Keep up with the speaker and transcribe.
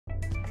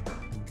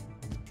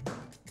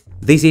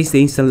This is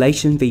the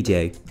installation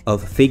video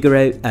of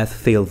Figaro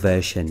F-FIL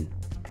version.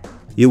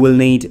 You will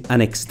need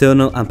an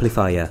external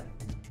amplifier.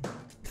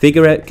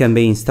 Figaro can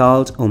be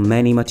installed on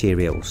many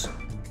materials.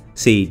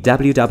 See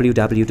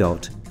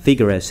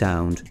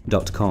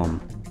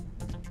www.figarosound.com.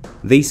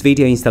 This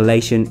video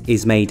installation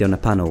is made on a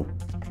panel.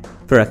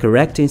 For a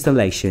correct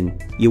installation,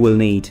 you will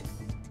need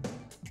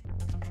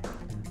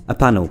a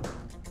panel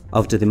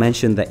of the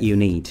dimension that you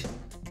need,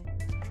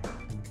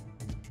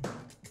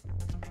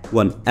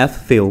 one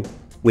F-FIL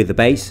with the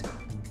base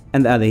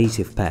and the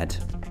adhesive pad,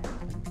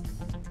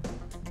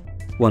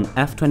 one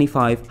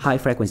F25 high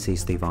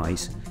frequencies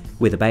device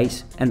with the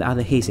base and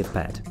adhesive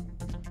pad,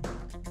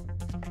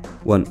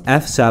 one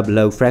F-sub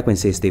low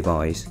frequencies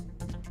device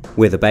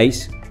with the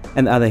base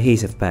and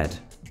adhesive pad,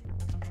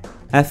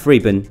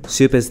 F-ribbon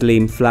super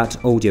slim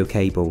flat audio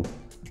cable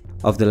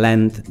of the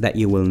length that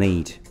you will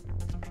need.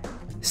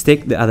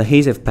 Stick the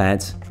adhesive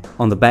pads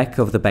on the back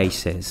of the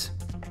bases.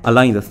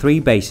 Align the three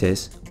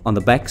bases on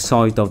the back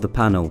side of the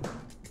panel.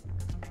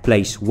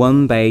 Place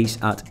one base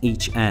at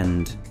each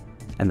end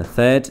and the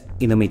third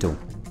in the middle.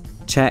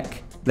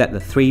 Check that the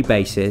three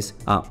bases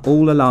are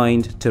all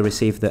aligned to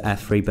receive the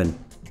F-ribbon.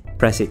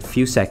 Press it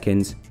few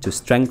seconds to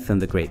strengthen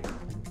the grip.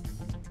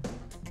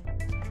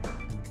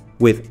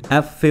 With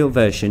F-FIL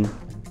version,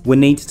 we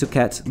need to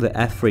cut the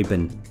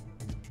F-ribbon.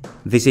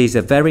 This is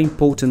a very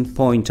important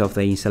point of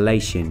the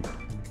installation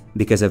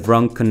because a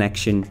wrong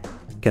connection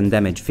can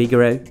damage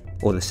Figaro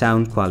or the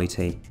sound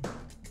quality.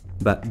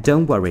 But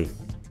don't worry,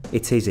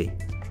 it's easy.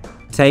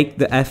 Take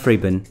the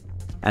F-ribbon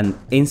and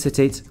insert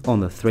it on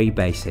the three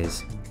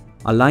bases.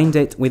 Align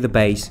it with the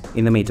base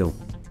in the middle.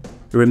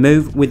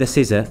 Remove with a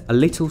scissor a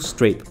little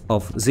strip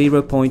of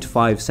 0.5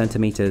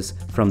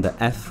 cm from the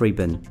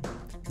F-ribbon,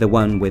 the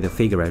one with the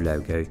Figaro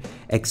logo,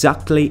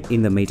 exactly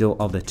in the middle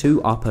of the two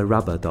upper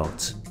rubber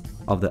dots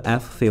of the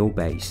F-FIL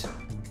base.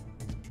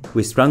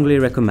 We strongly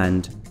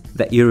recommend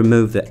that you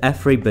remove the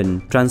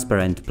F-ribbon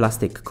transparent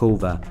plastic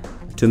cover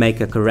to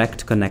make a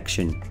correct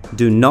connection.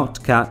 Do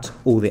not cut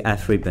all the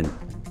F-ribbon.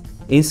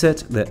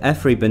 Insert the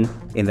F-ribbon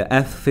in the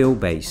F-FIL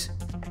base.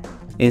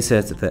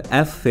 Insert the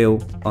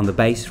F-FIL on the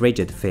base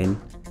rigid fin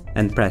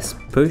and press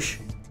push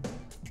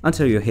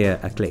until you hear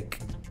a click.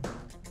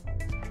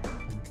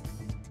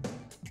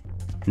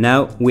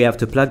 Now we have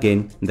to plug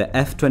in the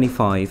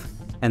F25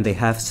 and the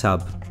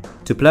F-sub.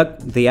 To plug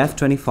the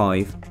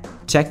F25,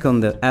 check on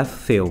the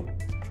F-FIL.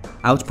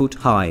 Output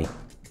high.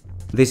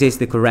 This is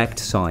the correct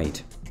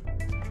side.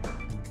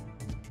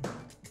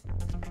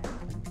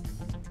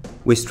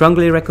 We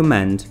strongly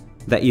recommend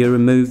that you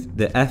remove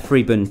the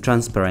F-ribbon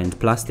transparent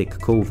plastic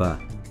cover.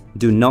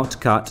 Do not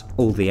cut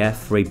all the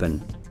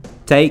F-ribbon.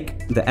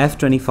 Take the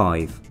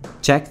F25.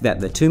 Check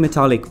that the two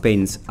metallic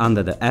pins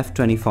under the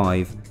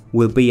F25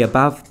 will be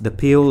above the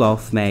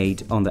peel-off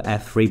made on the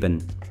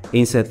F-ribbon.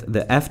 Insert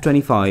the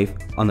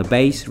F25 on the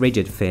base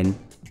rigid fin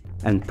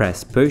and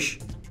press push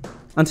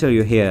until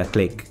you hear a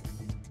click.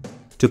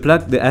 To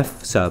plug the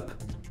F-sub,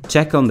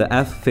 check on the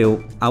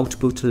F-FIL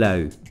output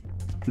low.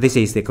 This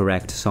is the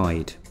correct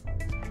side.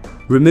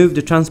 Remove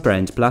the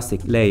transparent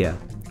plastic layer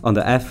on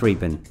the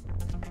F-ribbon,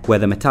 where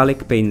the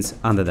metallic pins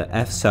under the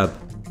F-sub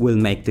will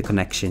make the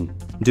connection.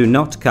 Do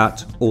not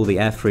cut all the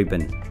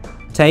F-ribbon.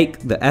 Take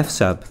the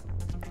F-sub.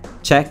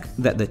 Check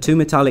that the two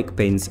metallic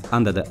pins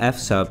under the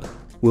F-sub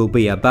will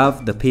be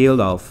above the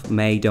peel-off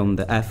made on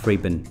the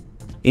F-ribbon.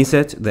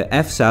 Insert the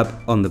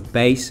F-sub on the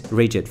base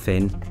rigid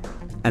fin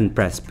and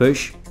press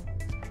push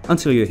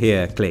until you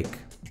hear a click.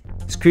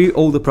 Screw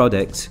all the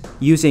products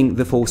using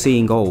the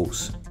foreseeing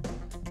holes.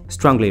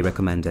 Strongly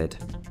recommended.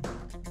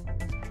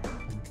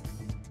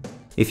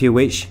 If you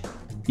wish,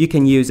 you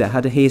can use a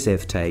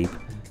adhesive tape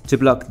to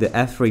block the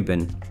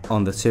F-ribbon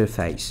on the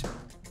surface.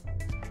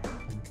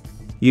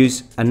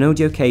 Use an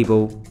audio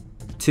cable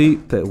 2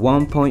 per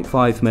 1.5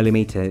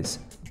 mm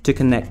to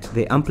connect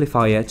the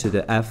amplifier to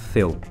the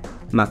F-FIL.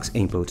 Max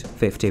input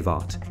 50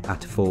 watt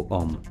at 4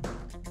 ohm.